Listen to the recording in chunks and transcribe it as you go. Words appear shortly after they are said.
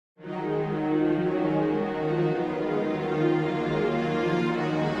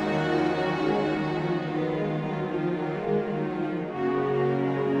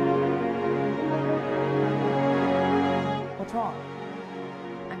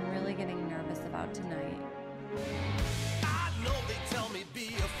out tonight. I know they tell me be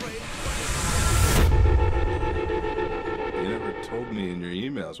afraid. You never told me in your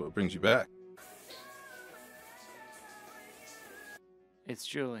emails what brings you back. It's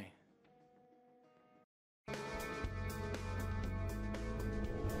Julie.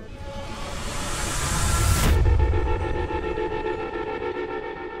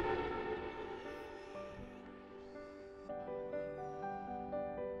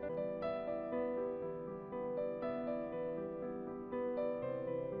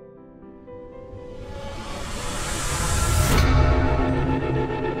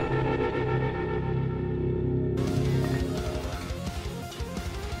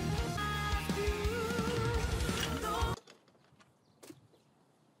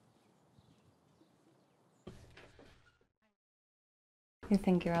 You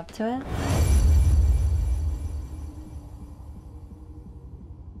think you're up to it?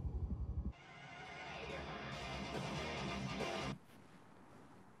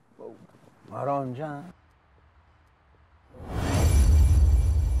 Whoa. Maron John.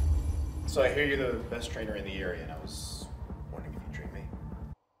 So I hear you're the best trainer in the area, and I was wondering if you'd train me.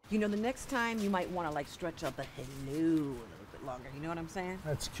 You know, the next time you might want to like stretch out the hello a little bit longer. You know what I'm saying?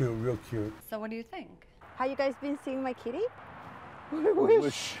 That's cute, real cute. So what do you think? How you guys been seeing my kitty? I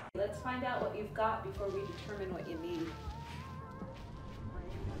wish. Let's find out what you've got before we determine what you need.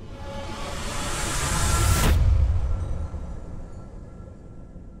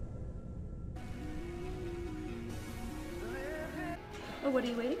 Oh, what are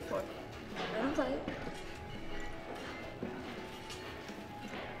you waiting for? Let him play.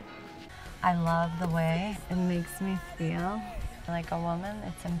 I love the way it makes me feel like a woman.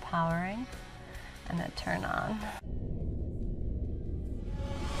 It's empowering and a turn on.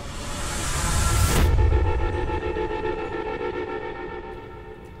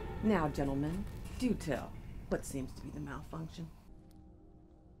 Now, gentlemen, do tell. What seems to be the malfunction?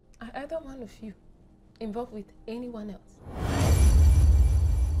 Are either one of you involved with anyone else?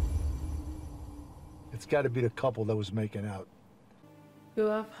 It's got to be the couple that was making out. You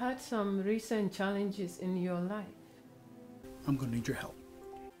have had some recent challenges in your life. I'm gonna need your help.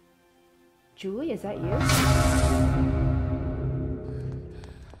 Julie, is that you?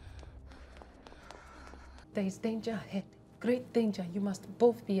 There is danger ahead. Great danger you must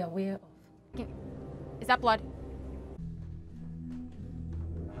both be aware of. Is that blood?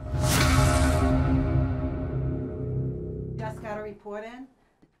 Just got a report in.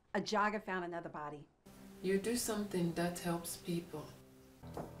 A jogger found another body. You do something that helps people.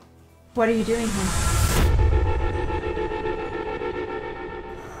 What are you doing here?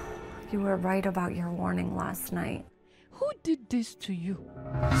 You were right about your warning last night. Who did this to you?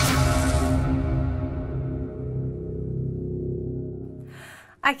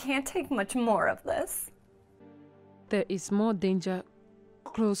 I can't take much more of this. There is more danger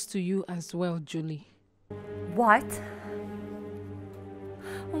close to you as well, Julie. What?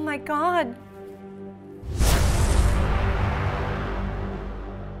 Oh my God.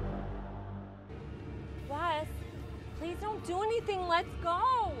 Wes, please don't do anything. Let's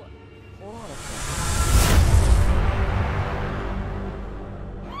go.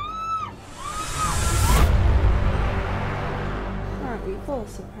 Aren't we full of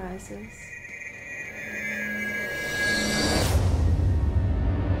surprises?